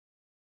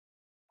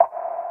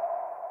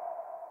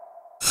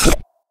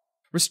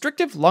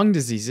Restrictive lung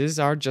diseases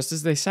are just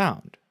as they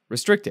sound,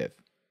 restrictive.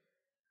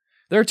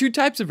 There are two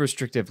types of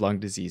restrictive lung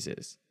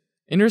diseases,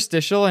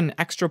 interstitial and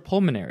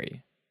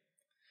extrapulmonary.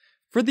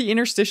 For the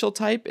interstitial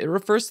type, it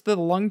refers to the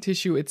lung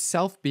tissue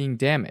itself being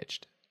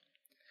damaged.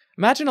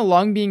 Imagine a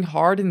lung being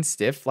hard and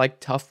stiff like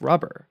tough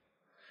rubber.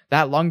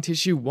 That lung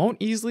tissue won't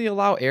easily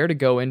allow air to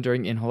go in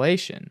during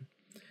inhalation,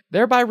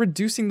 thereby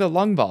reducing the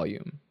lung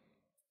volume.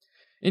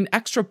 In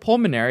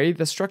extrapulmonary,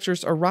 the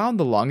structures around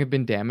the lung have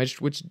been damaged,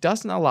 which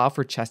doesn't allow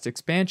for chest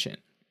expansion.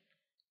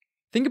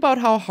 Think about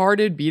how hard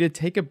it'd be to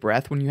take a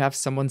breath when you have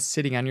someone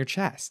sitting on your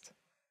chest.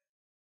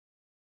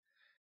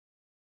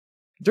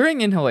 During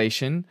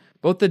inhalation,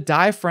 both the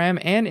diaphragm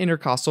and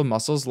intercostal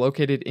muscles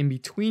located in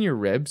between your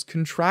ribs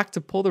contract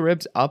to pull the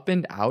ribs up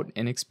and out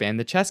and expand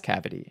the chest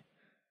cavity.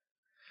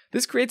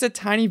 This creates a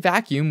tiny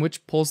vacuum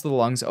which pulls the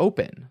lungs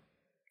open.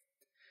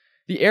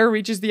 The air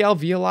reaches the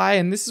alveoli,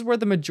 and this is where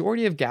the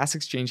majority of gas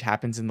exchange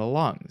happens in the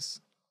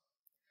lungs.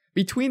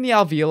 Between the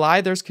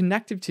alveoli, there's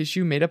connective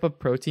tissue made up of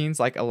proteins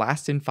like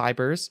elastin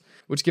fibers,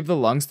 which give the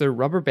lungs their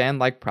rubber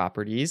band-like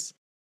properties,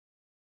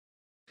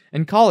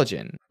 and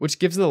collagen, which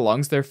gives the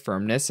lungs their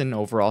firmness and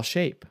overall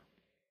shape.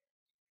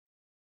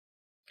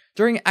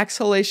 During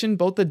exhalation,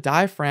 both the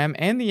diaphragm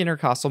and the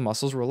intercostal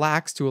muscles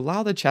relax to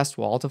allow the chest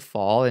wall to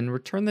fall and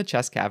return the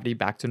chest cavity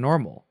back to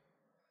normal.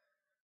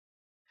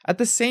 At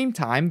the same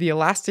time, the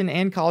elastin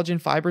and collagen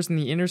fibers in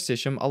the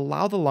interstitium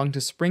allow the lung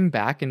to spring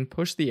back and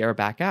push the air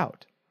back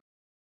out.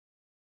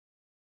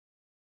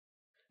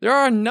 There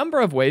are a number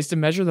of ways to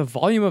measure the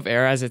volume of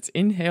air as it's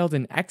inhaled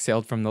and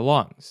exhaled from the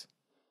lungs.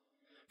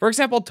 For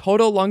example,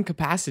 total lung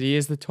capacity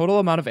is the total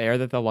amount of air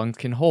that the lungs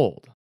can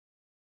hold.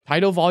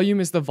 Tidal volume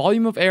is the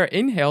volume of air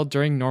inhaled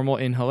during normal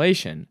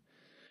inhalation,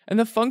 and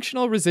the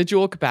functional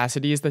residual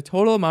capacity is the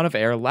total amount of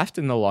air left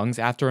in the lungs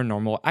after a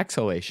normal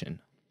exhalation.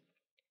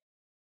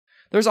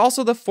 There's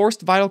also the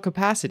forced vital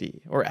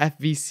capacity, or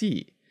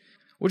FVC,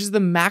 which is the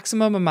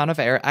maximum amount of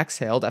air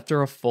exhaled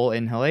after a full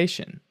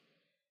inhalation.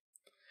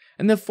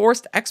 And the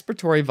forced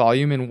expiratory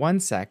volume in 1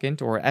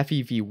 second, or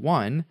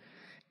FEV1,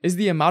 is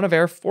the amount of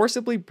air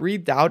forcibly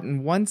breathed out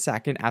in 1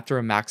 second after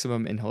a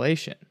maximum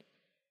inhalation.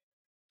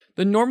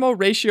 The normal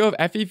ratio of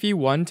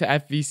FEV1 to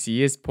FVC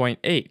is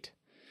 0.8,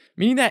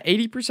 meaning that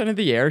 80% of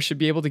the air should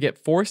be able to get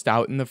forced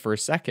out in the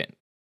first second.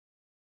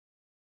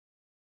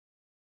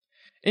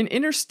 In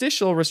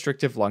interstitial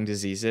restrictive lung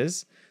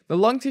diseases, the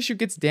lung tissue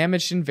gets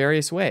damaged in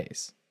various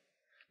ways.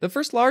 The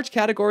first large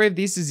category of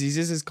these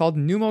diseases is called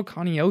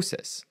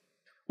pneumoconiosis,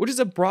 which is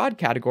a broad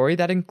category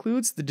that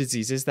includes the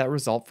diseases that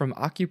result from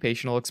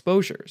occupational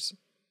exposures.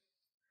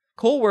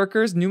 Coal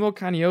workers'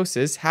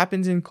 pneumoconiosis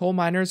happens in coal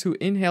miners who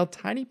inhale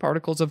tiny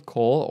particles of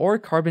coal or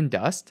carbon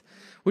dust,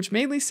 which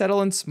mainly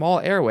settle in small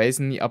airways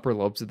in the upper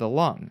lobes of the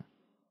lung.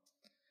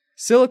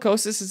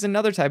 Silicosis is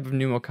another type of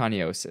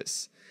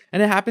pneumoconiosis,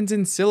 and it happens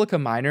in silica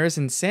miners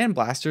and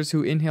sandblasters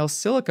who inhale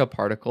silica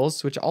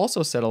particles, which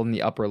also settle in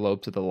the upper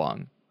lobes of the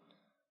lung.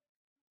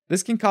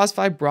 This can cause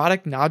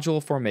fibrotic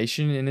nodule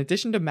formation in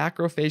addition to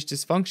macrophage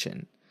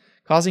dysfunction,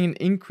 causing an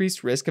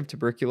increased risk of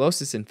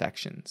tuberculosis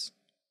infections.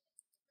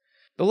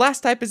 The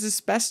last type is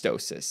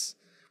asbestosis,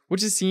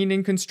 which is seen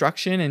in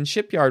construction and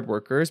shipyard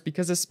workers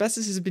because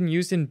asbestos has been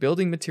used in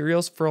building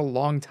materials for a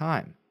long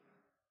time.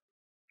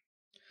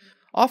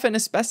 Often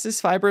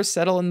asbestos fibers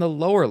settle in the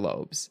lower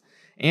lobes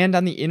and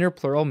on the inner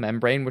pleural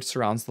membrane which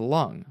surrounds the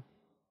lung.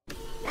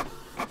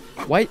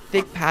 White,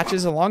 thick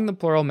patches along the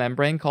pleural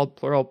membrane called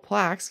pleural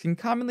plaques can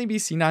commonly be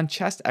seen on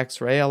chest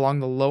X-ray along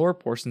the lower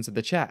portions of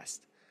the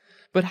chest,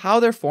 but how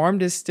they're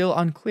formed is still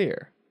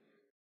unclear.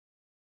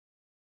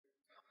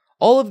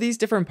 All of these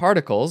different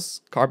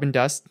particles, carbon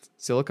dust,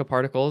 silica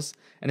particles,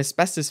 and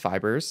asbestos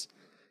fibers,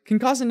 can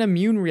cause an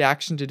immune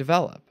reaction to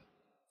develop.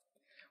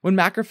 When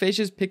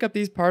macrophages pick up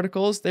these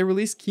particles, they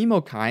release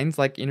chemokines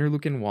like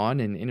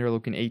interleukin-1 and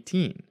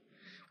interleukin-18,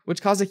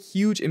 which cause a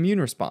huge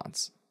immune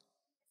response.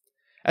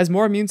 As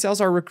more immune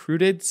cells are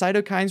recruited,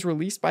 cytokines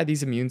released by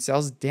these immune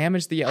cells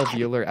damage the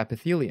alveolar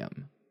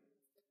epithelium.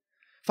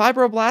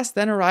 Fibroblasts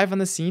then arrive on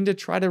the scene to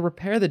try to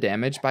repair the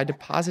damage by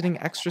depositing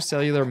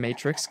extracellular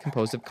matrix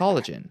composed of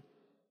collagen.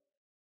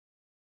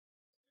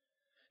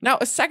 Now,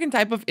 a second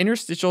type of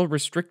interstitial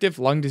restrictive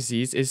lung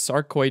disease is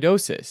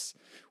sarcoidosis,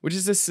 which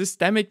is a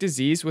systemic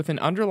disease with an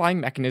underlying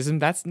mechanism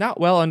that's not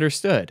well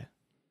understood.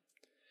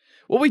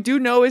 What we do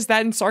know is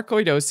that in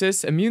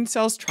sarcoidosis, immune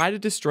cells try to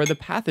destroy the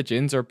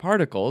pathogens or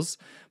particles,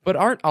 but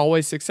aren't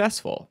always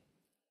successful.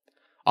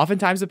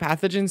 Oftentimes, the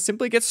pathogen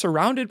simply gets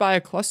surrounded by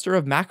a cluster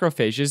of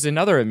macrophages and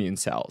other immune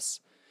cells,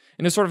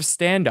 in a sort of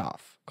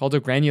standoff called a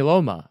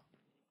granuloma.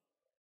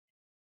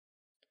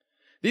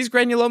 These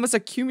granulomas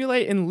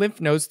accumulate in lymph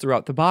nodes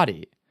throughout the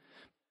body,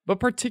 but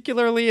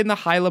particularly in the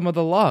hilum of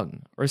the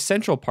lung, or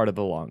central part of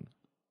the lung.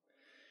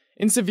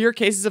 In severe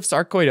cases of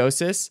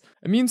sarcoidosis,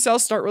 immune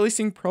cells start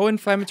releasing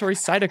pro-inflammatory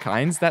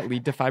cytokines that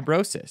lead to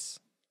fibrosis.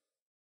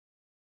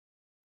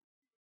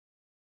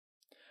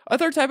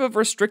 Other type of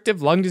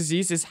restrictive lung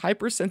disease is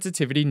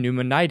hypersensitivity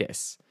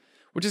pneumonitis,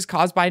 which is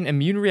caused by an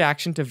immune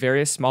reaction to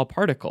various small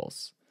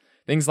particles,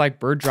 things like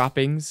bird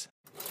droppings,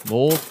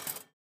 mold,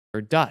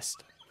 or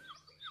dust.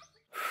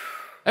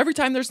 Every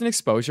time there's an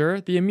exposure,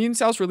 the immune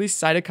cells release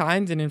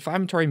cytokines and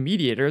inflammatory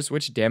mediators,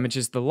 which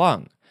damages the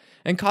lung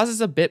and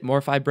causes a bit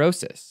more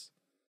fibrosis.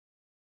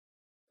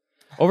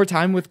 Over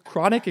time, with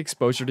chronic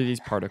exposure to these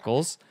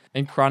particles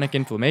and chronic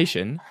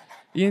inflammation,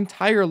 the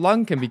entire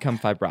lung can become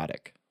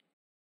fibrotic.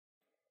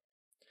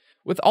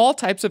 With all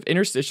types of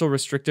interstitial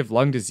restrictive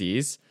lung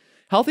disease,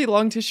 healthy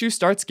lung tissue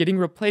starts getting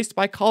replaced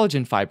by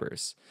collagen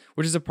fibers,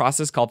 which is a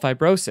process called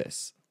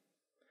fibrosis.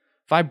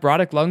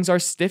 Fibrotic lungs are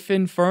stiff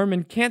and firm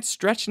and can't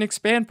stretch and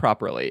expand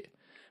properly,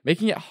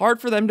 making it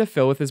hard for them to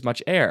fill with as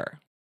much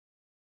air.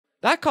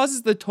 That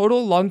causes the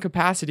total lung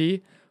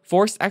capacity,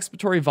 forced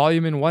expiratory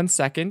volume in 1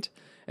 second,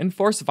 and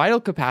forced vital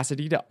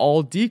capacity to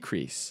all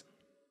decrease.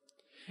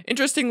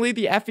 Interestingly,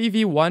 the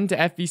FEV1 to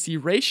FVC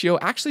ratio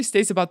actually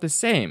stays about the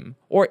same,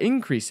 or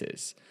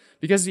increases,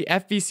 because the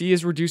FVC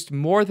is reduced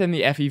more than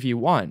the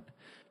FEV1,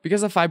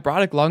 because a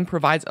fibrotic lung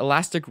provides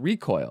elastic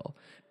recoil,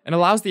 and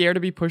allows the air to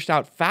be pushed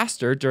out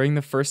faster during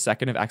the first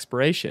second of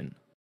expiration.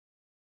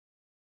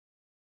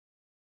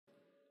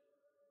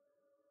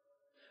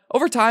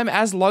 Over time,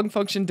 as lung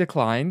function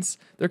declines,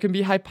 there can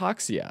be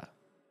hypoxia.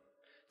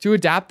 To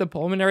adapt, the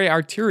pulmonary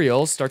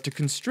arterioles start to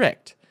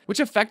constrict, which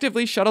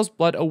effectively shuttles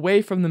blood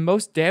away from the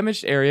most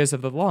damaged areas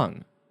of the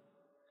lung.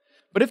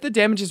 But if the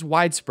damage is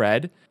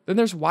widespread, then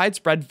there's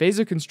widespread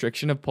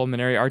vasoconstriction of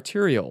pulmonary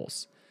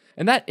arterioles,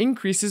 and that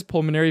increases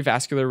pulmonary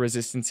vascular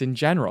resistance in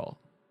general.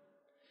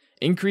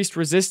 Increased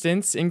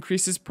resistance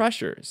increases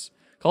pressures,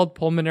 called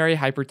pulmonary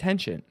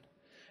hypertension,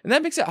 and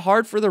that makes it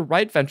hard for the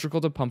right ventricle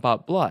to pump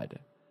out blood.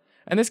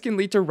 And this can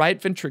lead to right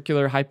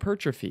ventricular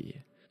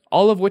hypertrophy,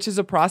 all of which is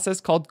a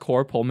process called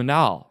cor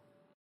pulmonale.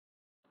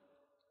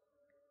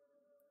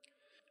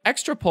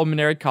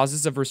 Extrapulmonary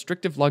causes of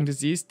restrictive lung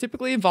disease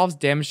typically involves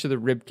damage to the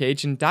rib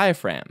cage and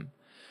diaphragm,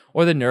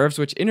 or the nerves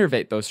which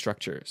innervate those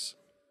structures.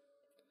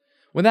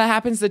 When that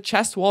happens, the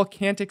chest wall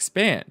can't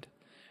expand,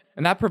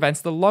 and that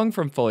prevents the lung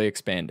from fully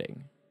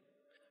expanding.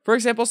 For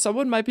example,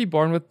 someone might be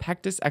born with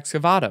pectus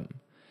excavatum,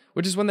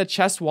 which is when the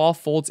chest wall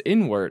folds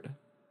inward.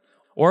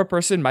 Or a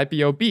person might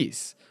be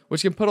obese,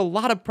 which can put a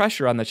lot of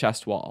pressure on the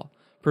chest wall,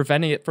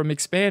 preventing it from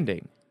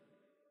expanding.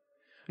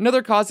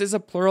 Another cause is a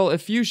pleural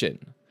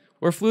effusion,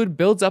 where fluid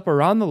builds up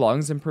around the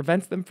lungs and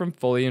prevents them from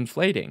fully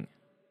inflating.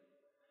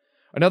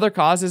 Another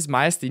cause is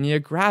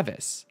myasthenia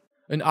gravis,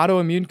 an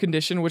autoimmune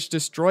condition which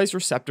destroys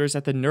receptors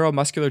at the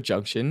neuromuscular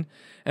junction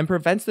and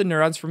prevents the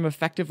neurons from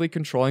effectively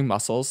controlling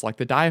muscles like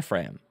the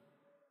diaphragm.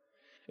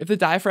 If the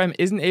diaphragm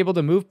isn't able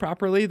to move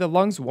properly, the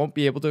lungs won't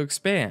be able to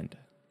expand.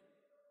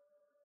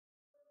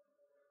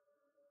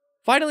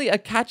 Finally, a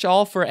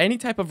catch-all for any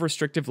type of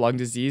restrictive lung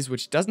disease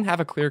which doesn't have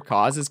a clear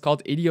cause is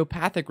called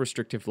idiopathic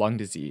restrictive lung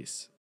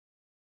disease.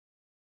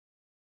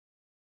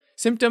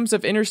 Symptoms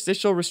of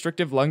interstitial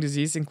restrictive lung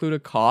disease include a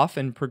cough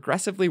and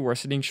progressively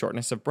worsening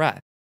shortness of breath.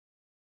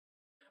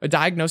 A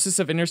diagnosis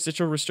of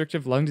interstitial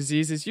restrictive lung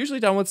disease is usually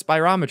done with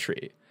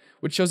spirometry,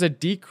 which shows a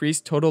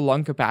decreased total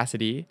lung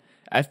capacity,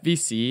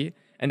 FVC,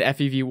 and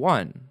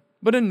FEV1,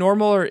 but a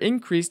normal or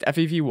increased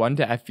FEV1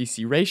 to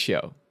FVC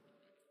ratio.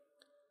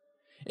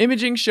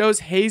 Imaging shows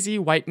hazy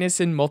whiteness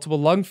in multiple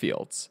lung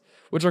fields,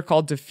 which are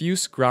called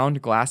diffuse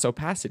ground glass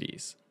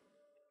opacities.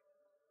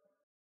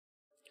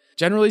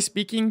 Generally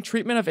speaking,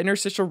 treatment of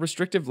interstitial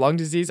restrictive lung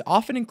disease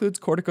often includes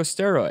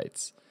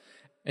corticosteroids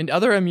and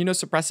other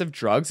immunosuppressive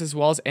drugs, as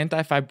well as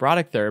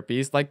antifibrotic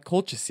therapies like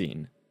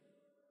colchicine.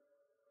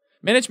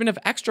 Management of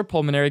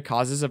extrapulmonary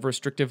causes of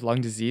restrictive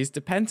lung disease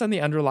depends on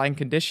the underlying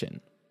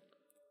condition.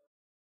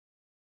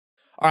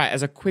 Alright,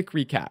 as a quick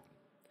recap,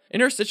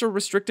 interstitial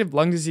restrictive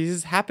lung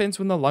disease happens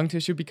when the lung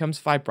tissue becomes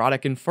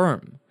fibrotic and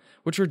firm,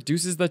 which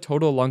reduces the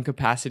total lung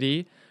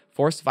capacity,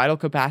 forced vital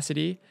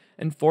capacity,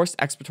 and forced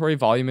expiratory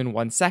volume in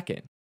 1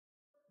 second,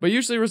 but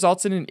usually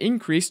results in an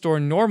increased or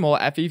normal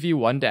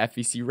FEV1 to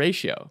FVC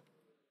ratio.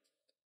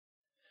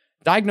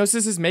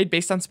 Diagnosis is made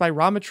based on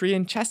spirometry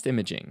and chest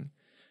imaging,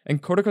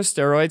 and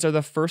corticosteroids are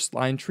the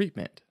first-line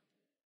treatment.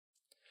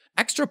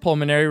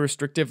 Extrapulmonary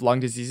restrictive lung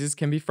diseases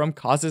can be from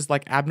causes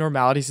like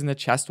abnormalities in the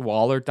chest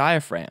wall or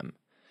diaphragm,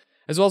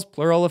 as well as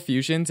pleural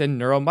effusions and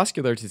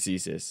neuromuscular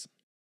diseases.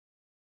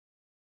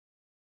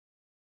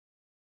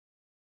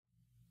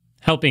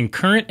 Helping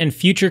current and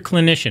future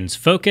clinicians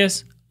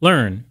focus,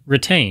 learn,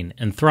 retain,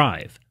 and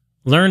thrive.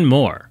 Learn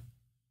more